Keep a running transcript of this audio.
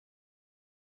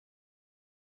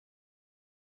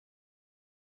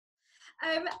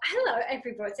Hello,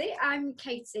 everybody. I'm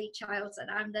Katie Chawton.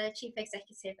 I'm the Chief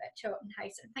Executive at Chawton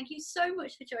House, and thank you so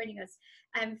much for joining us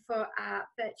for our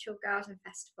virtual garden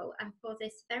festival and for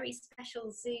this very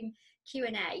special Zoom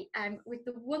Q&A with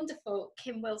the wonderful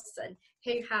Kim Wilson,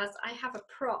 who I have a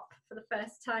prop for the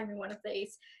first time in one of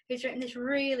these, who's written this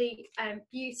really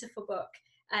beautiful book,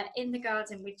 In the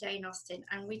Garden with Jane Austen,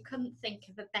 and we couldn't think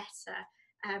of a better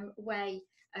way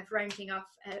of rounding off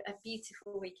a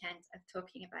beautiful weekend of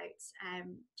talking about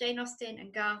Jane Austen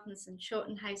and gardens and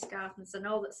Chawton House gardens and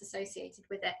all that's associated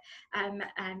with it,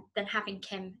 than having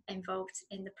Kim involved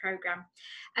in the programme.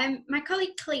 My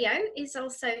colleague Cleo is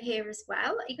also here as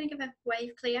well. Are you going to give a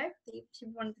wave, Cleo? She's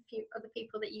one of the few other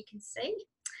people that you can see.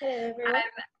 Hello, everyone.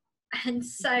 And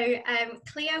so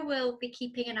Cleo will be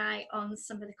keeping an eye on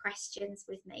some of the questions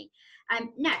with me.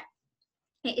 Now,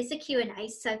 it is a Q&A,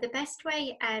 so the best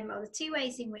way, or the two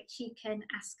ways in which you can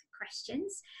ask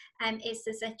questions, is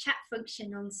there's a chat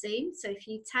function on Zoom. So if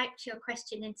you typed your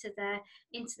question into the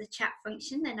chat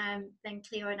function, then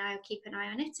Cleo and I will keep an eye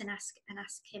on it and ask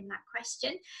him that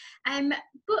question.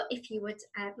 But if you would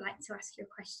like to ask your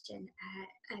question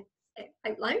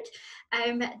out loud,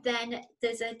 then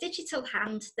there's a digital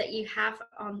hand that you have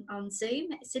on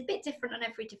Zoom. It's a bit different on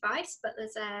every device, but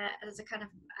there's a kind of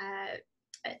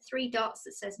 3 dots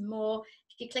that says more.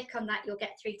 If you click on that, you'll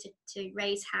get through to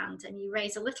raise hand, and you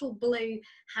raise a little blue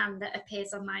hand that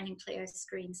appears on mine and Cleo's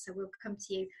screen. So we'll come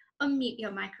to you. Unmute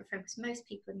your microphone, because most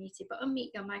people are muted, but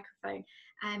unmute your microphone,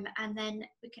 and then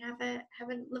we can have a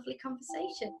lovely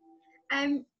conversation.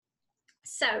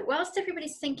 So whilst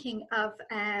everybody's thinking of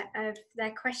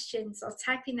their questions or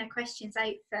typing their questions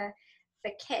out for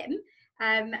Kim,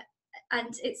 and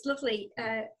it's lovely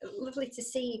to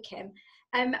see you, Kim.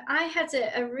 I had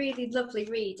a really lovely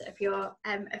read of your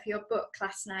book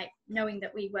last night, knowing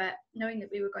that we were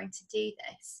going to do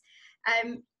this.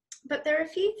 But there are a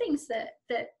few things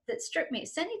that struck me.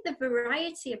 Certainly the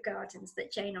variety of gardens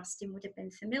that Jane Austen would have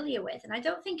been familiar with, and I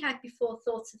don't think I'd before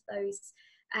thought of those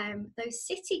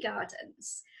city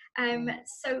gardens.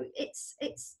 So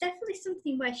it's definitely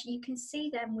something where you can see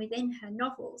them within her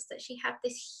novels, that she had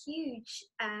this huge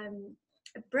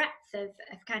breadth of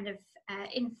kind of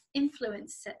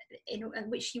influence in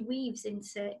which she weaves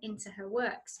into her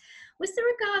works. Was there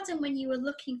a garden when you were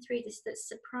looking through this that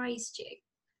surprised you?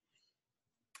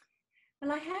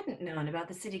 Well, I hadn't known about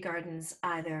the city gardens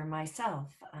either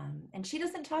myself, and she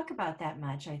doesn't talk about that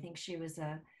much. I think she was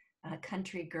a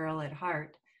country girl at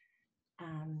heart.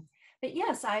 But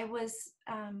yes, I was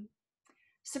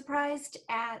surprised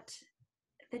at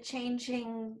the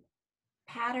changing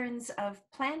patterns of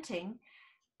planting,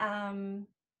 the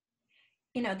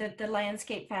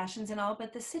landscape fashions and all,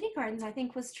 but the city gardens I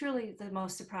think was truly the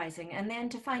most surprising. And then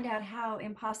to find out how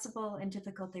impossible and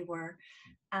difficult they were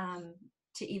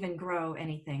to even grow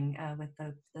anything with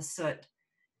the soot.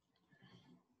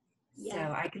 Yeah.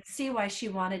 So I could see why she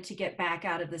wanted to get back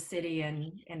out of the city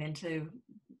and into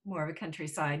more of a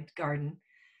countryside garden.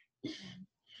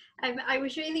 I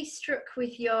was really struck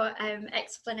with your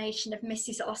explanation of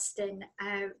Mrs. Austen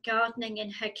gardening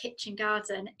in her kitchen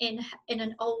garden in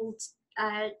an old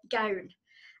gown,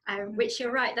 which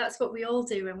you're right, that's what we all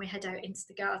do when we head out into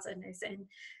the garden, is in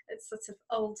sort of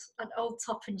an old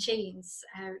top and jeans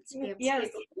to be able to yes.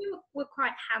 We were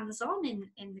quite hands-on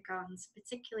in the gardens,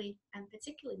 particularly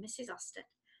Mrs. Austen.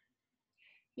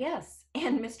 Yes,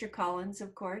 and Mr. Collins,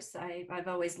 of course. I've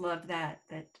always loved that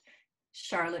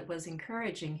Charlotte was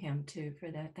encouraging him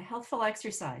for the healthful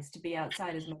exercise, to be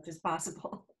outside as much as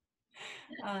possible.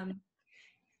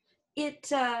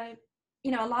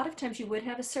 A lot of times you would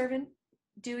have a servant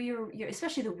do your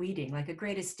especially the weeding, like a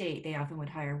great estate. They often would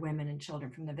hire women and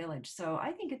children from the village. So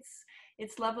I think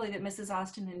it's lovely that Mrs.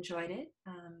 Austen enjoyed it.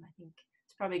 I think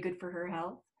it's probably good for her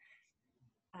health.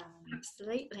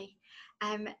 Absolutely.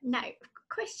 Now,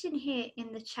 question here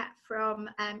in the chat from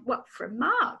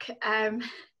Mark.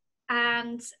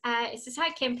 And it says,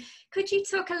 hi Kim, could you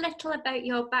talk a little about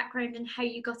your background and how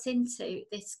you got into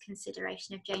this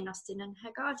consideration of Jane Austen and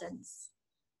her gardens?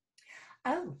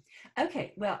 Oh,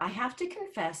 okay. Well, I have to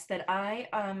confess that I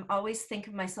always think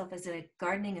of myself as a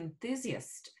gardening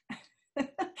enthusiast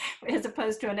as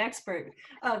opposed to an expert.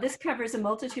 This covers a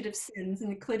multitude of sins,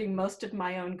 including most of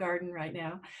my own garden right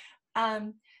now.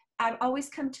 I've always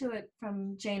come to it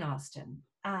from Jane Austen,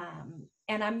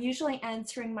 and I'm usually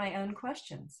answering my own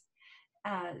questions.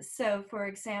 So for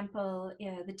example,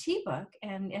 the tea book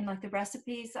and like the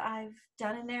recipes I've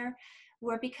done in there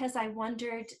were because I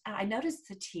wondered, I noticed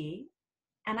the tea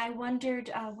and I wondered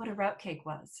what a rout cake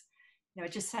was.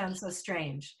 It just sounds so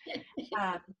strange.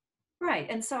 Right.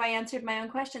 And so I answered my own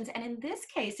questions. And in this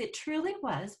case, it truly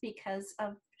was because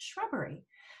of shrubbery.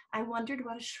 I wondered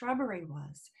what a shrubbery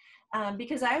was.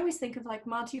 Because I always think of like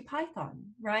Monty Python,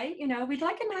 right? You know, we'd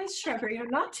like a nice shrubbery,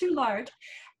 not too large.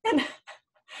 And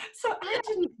so I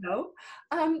didn't know.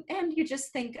 And you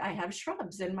just think, I have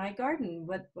shrubs in my garden.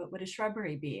 What would a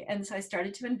shrubbery be? And so I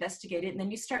started to investigate it. And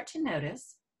then you start to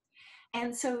notice.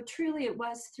 And so truly it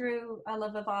was through a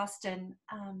love of Austen.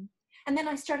 And then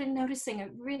I started noticing,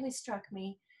 it really struck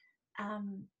me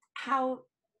how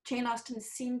Jane Austen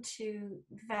seemed to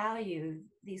value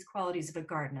these qualities of a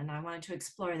garden. And I wanted to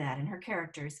explore that in her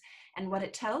characters and what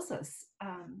it tells us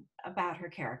about her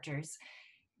characters.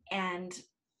 And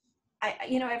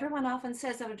everyone often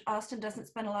says that Austen doesn't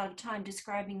spend a lot of time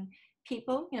describing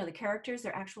people, the characters,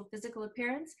 their actual physical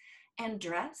appearance and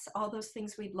dress, all those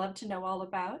things we'd love to know all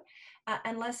about,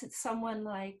 unless it's someone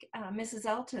like Mrs.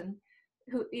 Elton,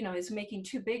 who is making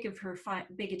too big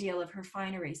a deal of her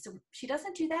finery. So she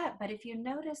doesn't do that. But if you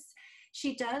notice,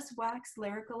 she does wax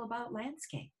lyrical about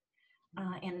landscape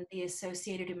and the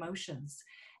associated emotions.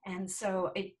 And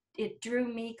so it drew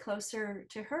me closer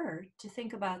to her to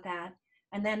think about that.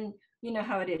 And then you know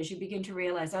how it is. You begin to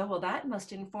realize, oh, well, that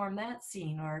must inform that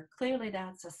scene, or clearly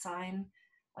that's a sign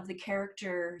of the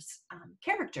character's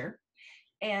character.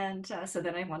 And so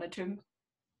then I wanted to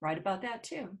write about that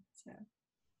too. So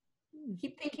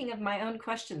keep thinking of my own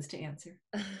questions to answer.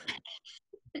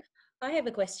 I have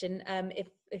a question,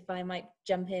 if I might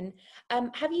jump in.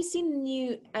 Have you seen the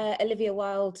new Olivia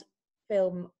Wilde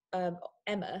film,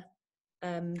 Emma?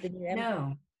 The new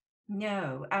Emma?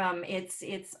 No.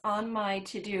 It's on my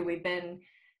to-do. We've been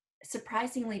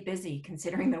surprisingly busy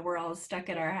considering that we're all stuck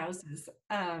in our houses.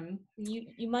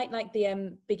 You might like the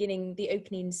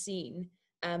opening scene,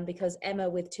 because Emma,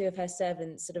 with two of her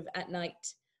servants, sort of at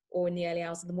night or in the early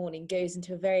hours of the morning, goes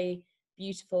into a very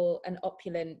beautiful and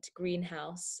opulent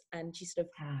greenhouse, and she sort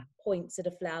of points at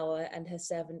a flower and her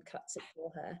servant cuts it for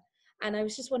her. And I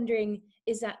was just wondering,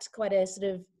 is that quite a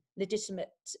sort of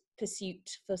legitimate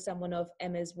pursuit for someone of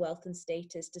Emma's wealth and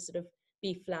status to sort of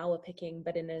be flower picking,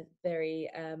 but in a very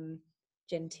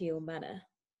genteel manner?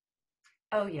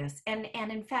 Oh yes, and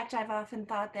in fact, I've often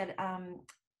thought that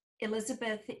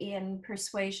Elizabeth in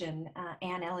Persuasion,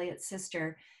 Anne Elliot's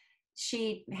sister,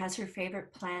 she has her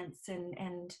favorite plants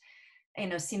and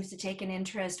seems to take an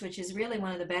interest, which is really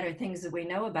one of the better things that we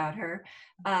know about her.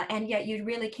 And yet you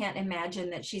really can't imagine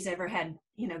that she's ever had,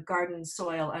 garden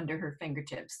soil under her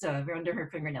fingertips, under her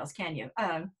fingernails, can you?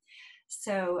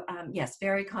 Yes,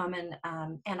 very common.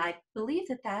 And I believe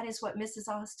that is what Mrs.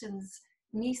 Austen's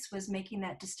niece was making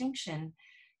that distinction,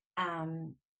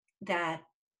 that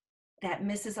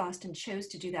Mrs. Austen chose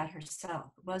to do that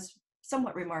herself was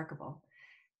somewhat remarkable.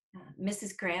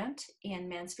 Mrs. Grant in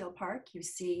Mansfield Park, you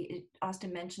see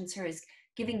Austen mentions her as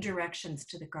giving directions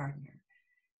to the gardener.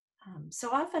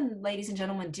 So often ladies and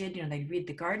gentlemen did, they'd read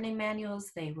the gardening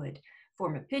manuals, they would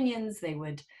form opinions, they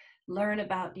would learn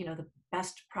about, the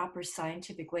best proper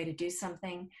scientific way to do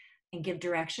something and give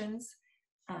directions.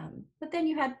 But then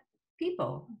you had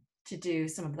people to do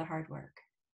some of the hard work.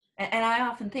 And I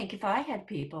often think if I had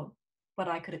people, what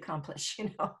I could accomplish,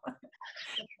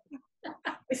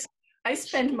 I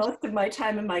spend most of my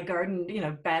time in my garden,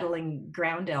 battling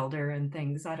ground elder and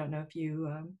things. I don't know if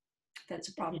that's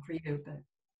a problem for you, but.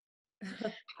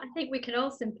 I think we can all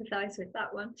sympathize with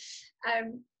that one.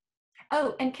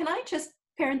 Oh, and can I just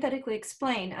parenthetically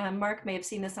explain, Mark may have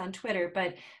seen this on Twitter,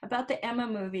 but about the Emma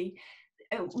movie,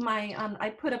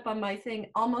 I put up on my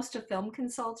thing, almost a film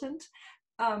consultant.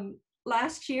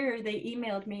 Last year, they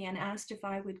emailed me and asked if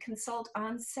I would consult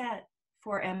on set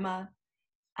for Emma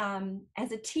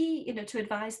as a tea, to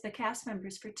advise the cast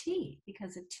members for tea,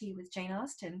 because of Tea with Jane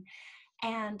Austen.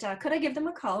 And could I give them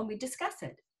a call and we'd discuss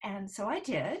it? And so I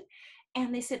did.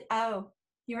 And they said, oh,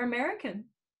 you're American.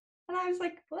 And I was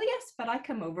like, well, yes, but I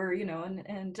come over,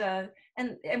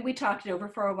 and we talked it over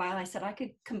for a while. I said I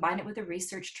could combine it with a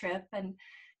research trip. And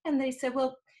they said,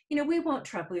 well, we won't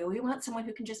trouble you. We want someone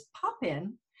who can just pop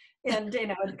in and,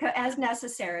 as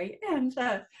necessary. And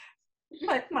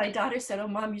but my daughter said, oh,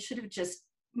 Mom, you should have just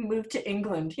moved to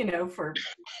England, for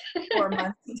 4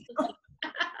 months.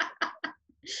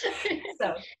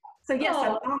 So yes,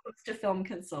 I'm almost a film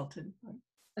consultant.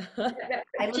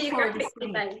 I look forward to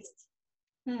seeing it.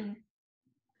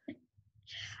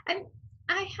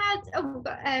 I had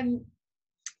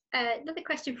another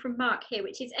question from Mark here,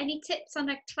 which is, any tips on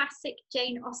a classic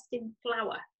Jane Austen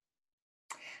flower?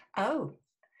 Oh,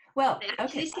 well,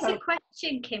 okay. This is a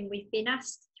question, Kim, we've been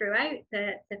asked throughout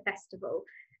the festival.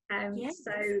 Yes.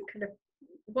 So kind of,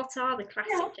 what are the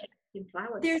classic Jane Austen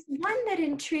flowers? There's one that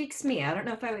intrigues me. I don't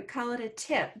know if I would call it a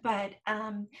tip, but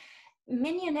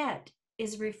mignonette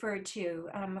is referred to.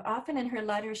 Often in her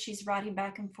letters, she's writing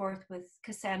back and forth with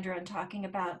Cassandra and talking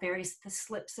about the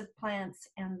slips of plants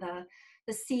and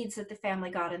the seeds that the family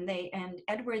got. And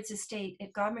Edward's estate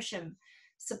at Gomersham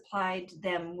supplied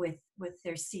them with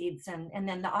their seeds, and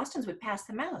then the Austens would pass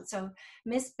them out. So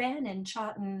Miss Ben in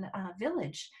Chawton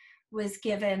village was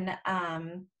given,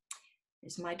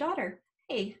 here's my daughter,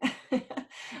 hey,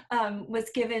 was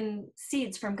given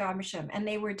seeds from Gomersham, and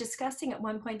they were discussing at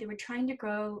one point, they were trying to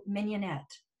grow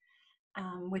mignonette,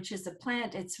 which is a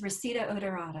plant, it's Reseda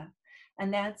odorata,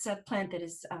 and that's a plant that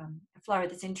is a flower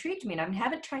that's intrigued me, and I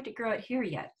haven't tried to grow it here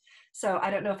yet. So I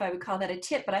don't know if I would call that a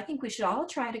tip, but I think we should all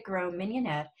try to grow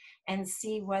mignonette and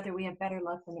see whether we have better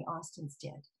luck than the Austens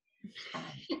did.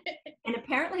 And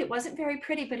apparently it wasn't very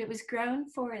pretty, but it was grown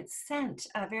for its scent,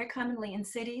 very commonly in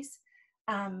cities.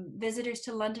 Visitors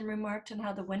to London remarked on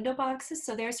how the window boxes,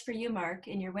 so there's for you, Mark,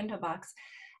 in your window box,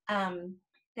 that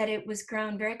it was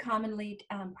grown very commonly,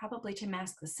 probably to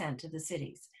mask the scent of the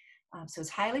cities. So it's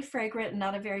highly fragrant and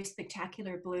not a very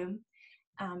spectacular bloom.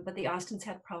 But the Austens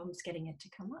had problems getting it to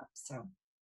come up. So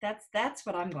that's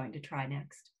what I'm going to try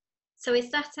next. So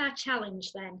is that our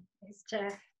challenge then? Is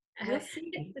to we'll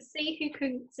see.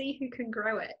 see who can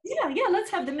grow it? Yeah.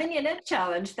 Let's have the mignonette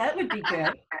challenge. That would be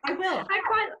good. I will.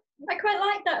 I quite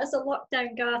like that as a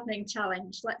lockdown gardening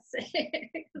challenge. Let's see.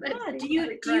 Do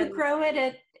you grow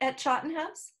it at Chawton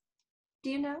House? Do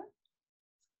you know?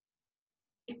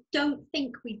 I don't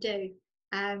think we do.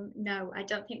 No, I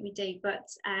don't think we do, but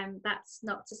that's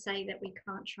not to say that we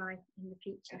can't try in the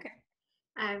future. Okay.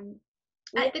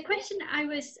 The question I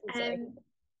was,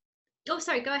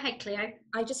 sorry, go ahead, Cleo.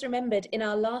 I just remembered in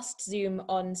our last Zoom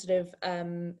on sort of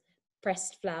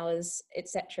pressed flowers,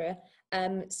 etc.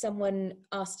 Someone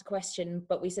asked a question,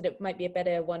 but we said it might be a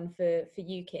better one for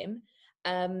you, Kim.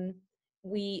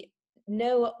 We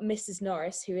know Mrs.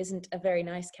 Norris, who isn't a very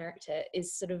nice character,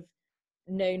 is sort of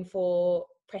known for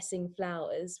pressing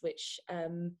flowers, which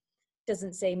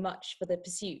doesn't say much for the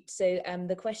pursuit. So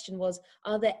the question was,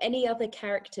 are there any other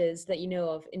characters that you know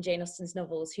of in Jane Austen's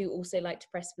novels who also like to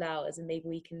press flowers, and maybe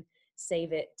we can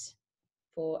save it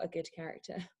for a good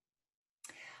character?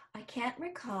 I can't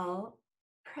recall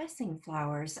pressing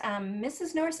flowers.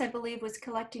 Mrs. Norris, I believe, was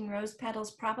collecting rose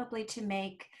petals, probably to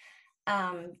make,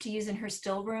 to use in her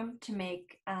still room, to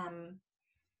make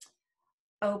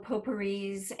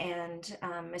potpourris and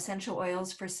essential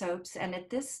oils for soaps. And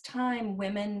at this time,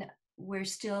 women were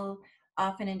still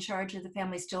often in charge of the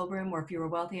family still room, or if you were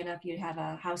wealthy enough, you'd have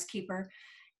a housekeeper.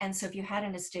 And so if you had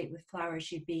an estate with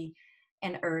flowers,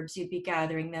 and herbs, you'd be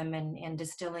gathering them and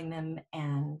distilling them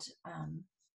and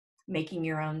making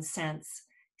your own scents.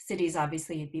 Cities,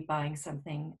 obviously, you'd be buying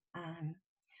something.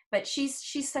 But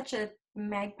she's such a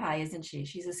magpie, isn't she?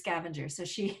 She's a scavenger. So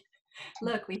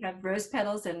look, we have rose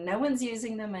petals and no one's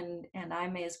using them, and I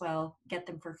may as well get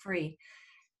them for free.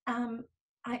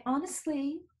 I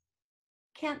honestly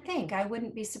can't think. I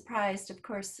wouldn't be surprised. Of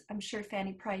course, I'm sure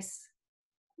Fanny Price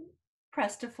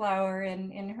pressed a flower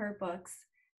in her books.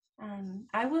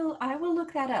 I will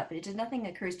look that up. Nothing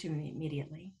occurs to me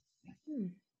immediately.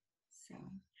 So.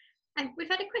 We've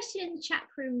had a question in the chat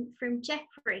room from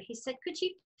Jeffrey. He said, could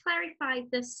you clarify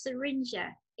the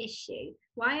syringa issue?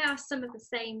 Why are some of the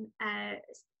same,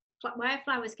 why are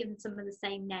flowers given some of the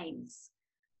same names?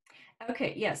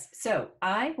 Okay, yes. So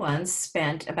I once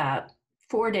spent about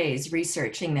 4 days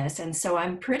researching this. And so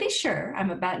I'm pretty sure,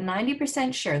 I'm about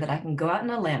 90% sure that I can go out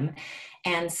on a limb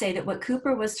and say that what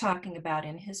Cooper was talking about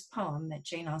in his poem that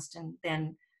Jane Austen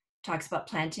then talks about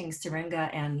planting syringa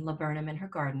and laburnum in her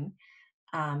garden,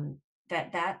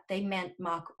 that they meant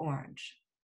mock orange,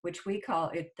 which we call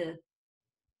it, the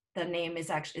name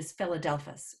is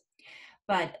Philadelphus.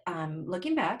 But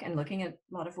looking back and looking at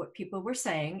a lot of what people were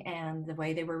saying and the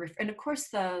way they were, and of course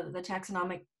the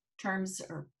taxonomic terms,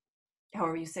 or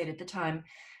however you say it at the time,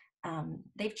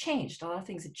 they've changed. A lot of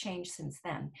things have changed since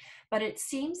then. But it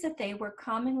seems that they were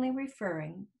commonly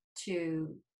referring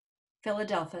to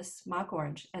Philadelphus, mock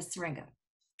orange, as syringa.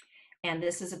 And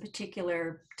this is a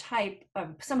particular type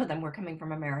of, some of them were coming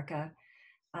from America.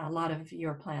 A lot of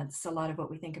your plants, a lot of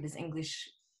what we think of as English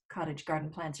cottage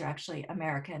garden plants are actually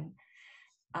American.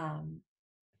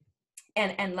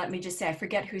 And let me just say, I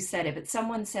forget who said it, but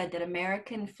someone said that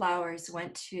American flowers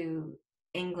went to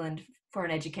England for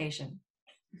an education.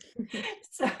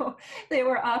 So they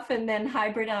were often then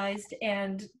hybridized,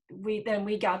 and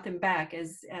we got them back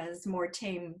as more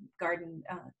tame garden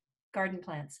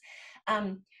plants.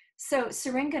 So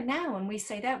syringa now, when we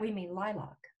say that, we mean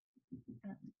lilac.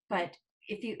 But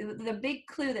the big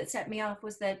clue that set me off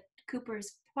was that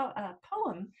Cooper's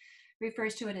poem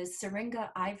refers to it as syringa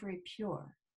ivory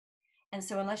pure. And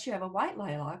so unless you have a white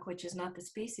lilac, which is not the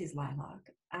species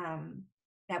lilac,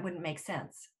 that wouldn't make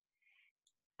sense.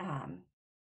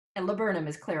 And laburnum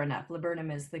is clear enough.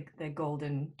 Laburnum is the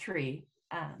golden tree.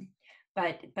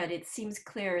 But it seems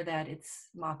clear that it's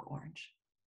mock orange.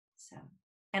 So,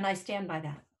 and I stand by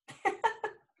that.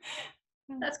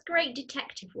 That's great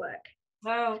detective work.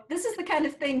 Oh, this is the kind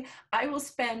of thing I will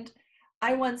spend.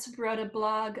 I once wrote a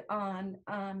blog on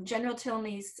General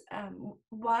Tilney's,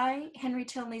 why Henry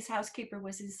Tilney's housekeeper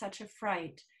was in such a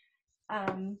fright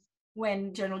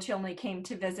when General Tilney came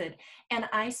to visit. And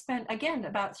I spent, again,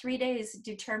 about 3 days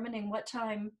determining what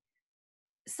time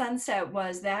sunset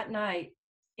was that night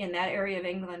in that area of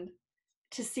England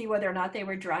to see whether or not they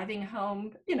were driving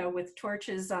home, with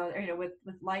torches, with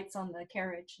lights on the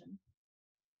carriage. And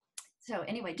so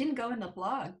anyway, didn't go in the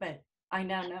blog, but I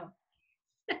now know.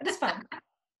 It's fun.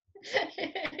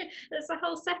 There's a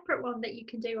whole separate one that you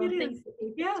can do on things that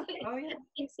you've,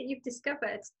 things that you've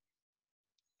discovered.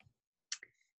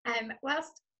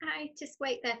 Whilst I just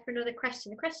wait there for another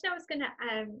question, the question I was going to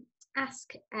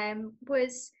ask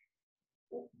was,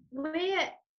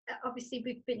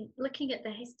 we've been looking at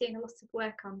the history and a lot of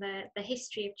work on the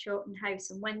history of Chawton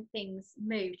House and when things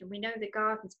moved, and we know the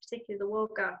gardens, particularly the wall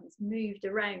gardens, moved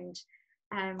around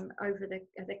over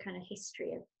the kind of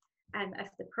history of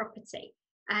the property.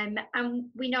 And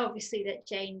we know obviously that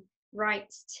Jane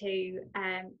writes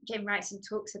and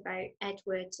talks about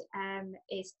Edward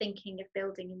is thinking of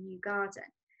building a new garden.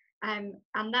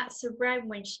 And that's around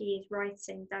when she is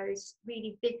writing those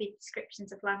really vivid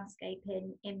descriptions of landscape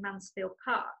in Mansfield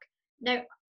Park. Now,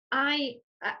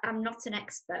 I'm not an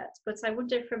expert, but I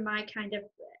wonder from my kind of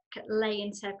lay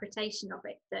interpretation of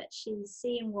it that she's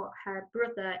seeing what her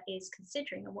brother is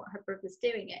considering and what her brother's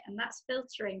doing it, and that's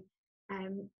filtering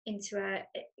into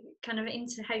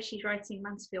how she's writing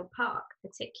Mansfield Park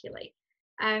particularly.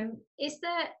 Is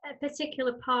there a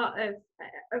particular part of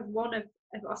one of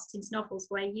Austen's novels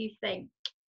where you think,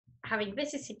 having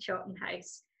visited Chawton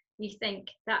House, you think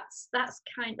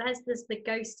there's the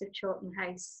ghost of Chawton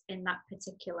House in that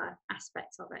particular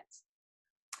aspect of it?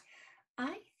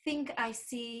 I think I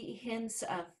see hints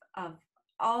of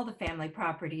all the family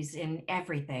properties in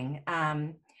everything.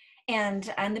 And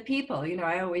the people,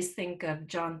 I always think of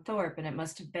John Thorpe, and it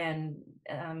must have been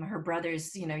her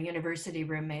brother's, university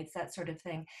roommates, that sort of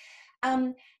thing.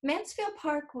 Mansfield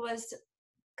Park was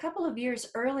a couple of years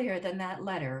earlier than that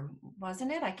letter,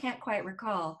 wasn't it? I can't quite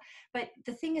recall. But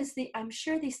the thing is, I'm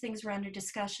sure these things were under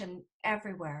discussion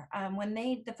everywhere.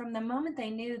 From the moment they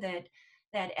knew that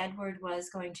Edward was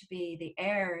going to be the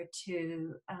heir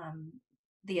to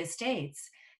the estates,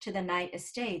 to the Knight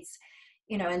estates,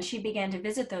 and she began to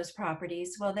visit those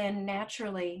properties, well, then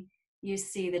naturally you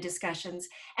see the discussions.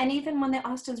 And even when the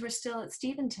Austens were still at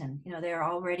Steventon, they're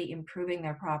already improving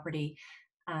their property,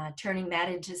 turning that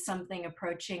into something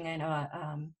approaching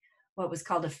what was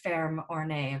called a ferme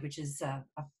ornée, which is a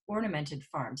ornamented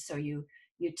farm. So you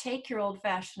take your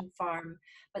old-fashioned farm,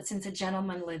 but since a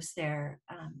gentleman lives there,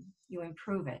 you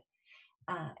improve it.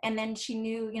 And then she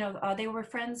knew, they were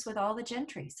friends with all the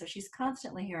gentry. So she's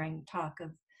constantly hearing talk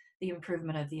of the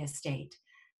improvement of the estate.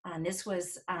 And this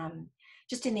was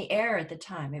just in the air at the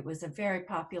time. It was a very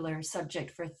popular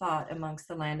subject for thought amongst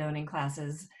the landowning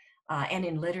classes and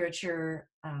in literature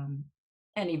and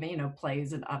even,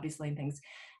 plays and obviously and things.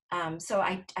 So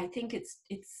I think it's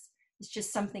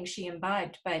just something she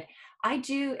imbibed. But I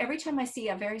do, every time I see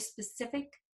a very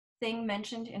specific thing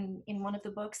mentioned in one of the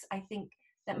books, I think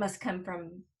that must come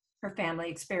from her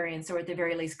family experience, or at the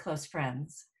very least close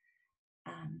friends.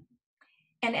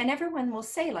 And everyone will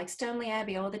say, like Stoneleigh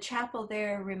Abbey, the chapel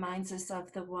there reminds us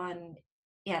of the one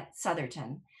at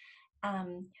Sotherton.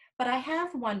 But I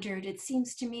have wondered, it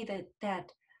seems to me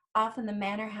that often the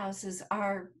manor houses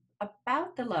are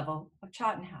about the level of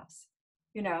Chawton House,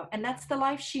 and that's the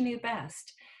life she knew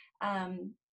best.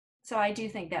 So I do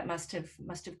think that must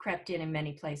have crept in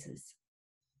many places.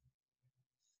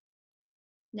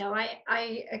 No,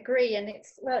 I agree, and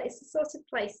it's the sort of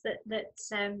place that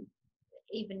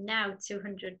even now,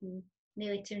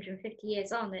 nearly 250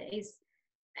 years on, it is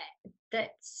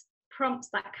that prompts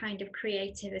that kind of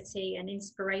creativity and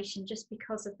inspiration just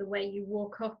because of the way you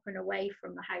walk up and away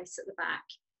from the house at the back.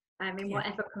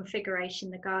 Whatever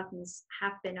configuration the gardens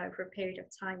have been over a period of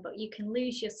time, but you can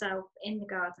lose yourself in the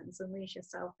gardens and lose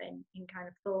yourself in kind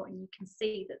of thought, and you can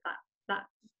see that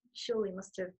surely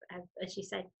must have, as you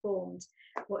said, formed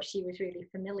what she was really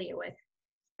familiar with,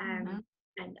 and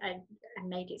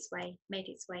made its way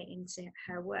into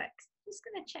her work. I'm just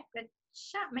going to check the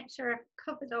chat, make sure I've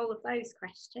covered all of those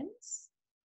questions.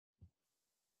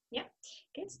 Yep,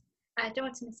 good. I don't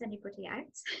want to miss anybody out.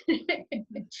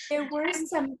 There were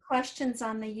some questions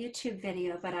on the YouTube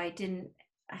video, but I didn't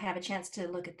have a chance to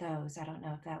look at those. I don't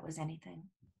know if that was anything.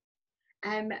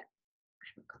 I haven't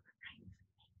got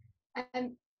my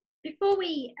brain. Before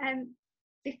we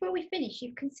finish,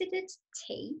 you've considered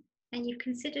tea and you've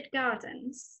considered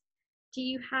gardens. Do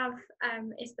you have?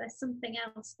 Is there something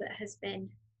else that has been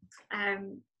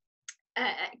kind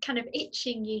of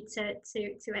itching you to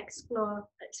explore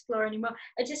anymore?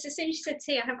 Just as soon as you said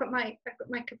tea, I've got my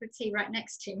cup of tea right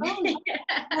next to me.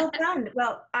 Oh, well done.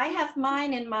 Well, I have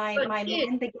mine in my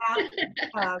mind the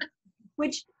gap,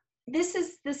 which this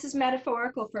is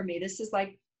metaphorical for me. This is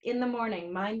like in the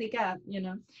morning, mind the gap, you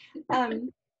know.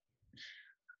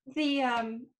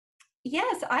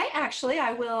 Yes,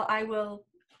 I will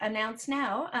announce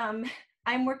now.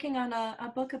 I'm working on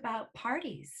a book about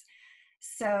parties.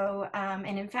 So,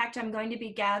 and in fact, I'm going to be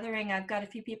gathering, I've got a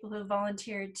few people who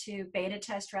volunteered to beta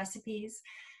test recipes.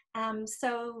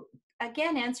 So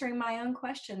again, answering my own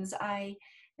questions, I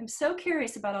am so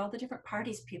curious about all the different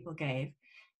parties people gave,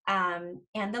 and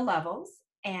the levels,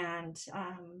 and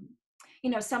you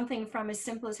know, something from as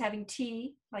simple as having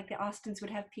tea, like the Austens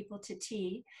would have people to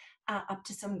tea, up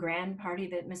to some grand party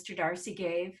that Mr. Darcy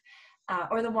gave,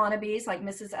 or the wannabes like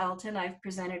Mrs. Elton. I've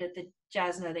presented at the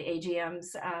JASNA, the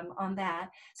AGMs, on that.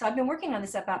 So I've been working on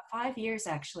this about 5 years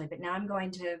actually, but now I'm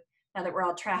going to, now that we're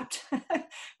all trapped,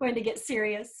 going to get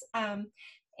serious, and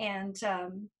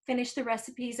finish the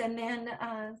recipes, and then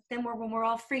when we're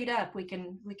all freed up, we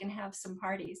can have some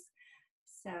parties.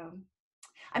 So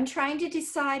I'm trying to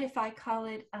decide if I call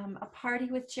it a party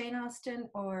with Jane Austen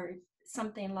or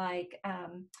something like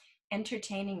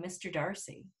entertaining Mr.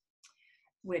 Darcy,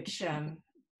 which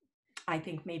I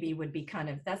think maybe would be kind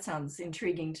of, that sounds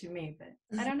intriguing to me, but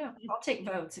I don't know. I'll take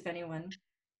votes if anyone.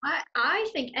 I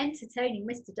think entertaining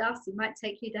Mr. Darcy might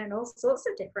take you down all sorts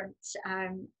of different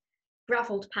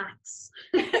gravelled paths.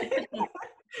 I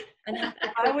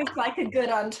always like a good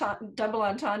double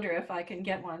entendre if I can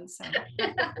get one. So,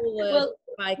 well,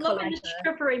 Love and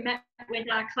Shrubbery met with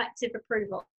our collective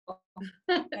approval.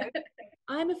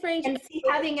 I'm afraid. And see,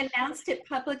 having announced it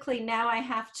publicly, now I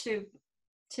have to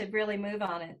really move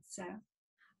on it. So,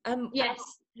 yes,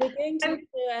 we're going to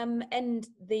end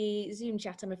the Zoom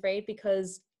chat, I'm afraid,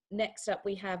 because next up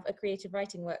we have a creative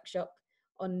writing workshop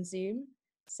on Zoom.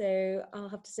 So I'll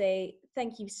have to say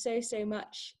thank you so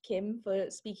much, Kim, for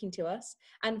speaking to us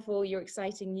and for your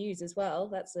exciting news as well.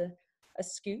 That's a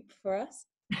scoop for us.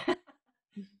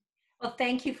 Well,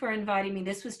 thank you for inviting me.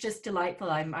 This was just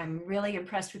delightful. I'm really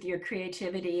impressed with your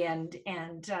creativity and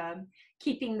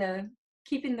keeping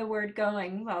the word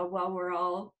going while we're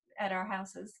all at our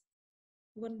houses.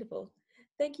 Wonderful.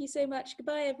 Thank you so much.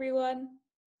 Goodbye, everyone.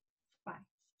 Bye.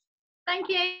 Thank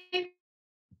you.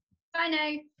 Bye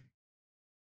now.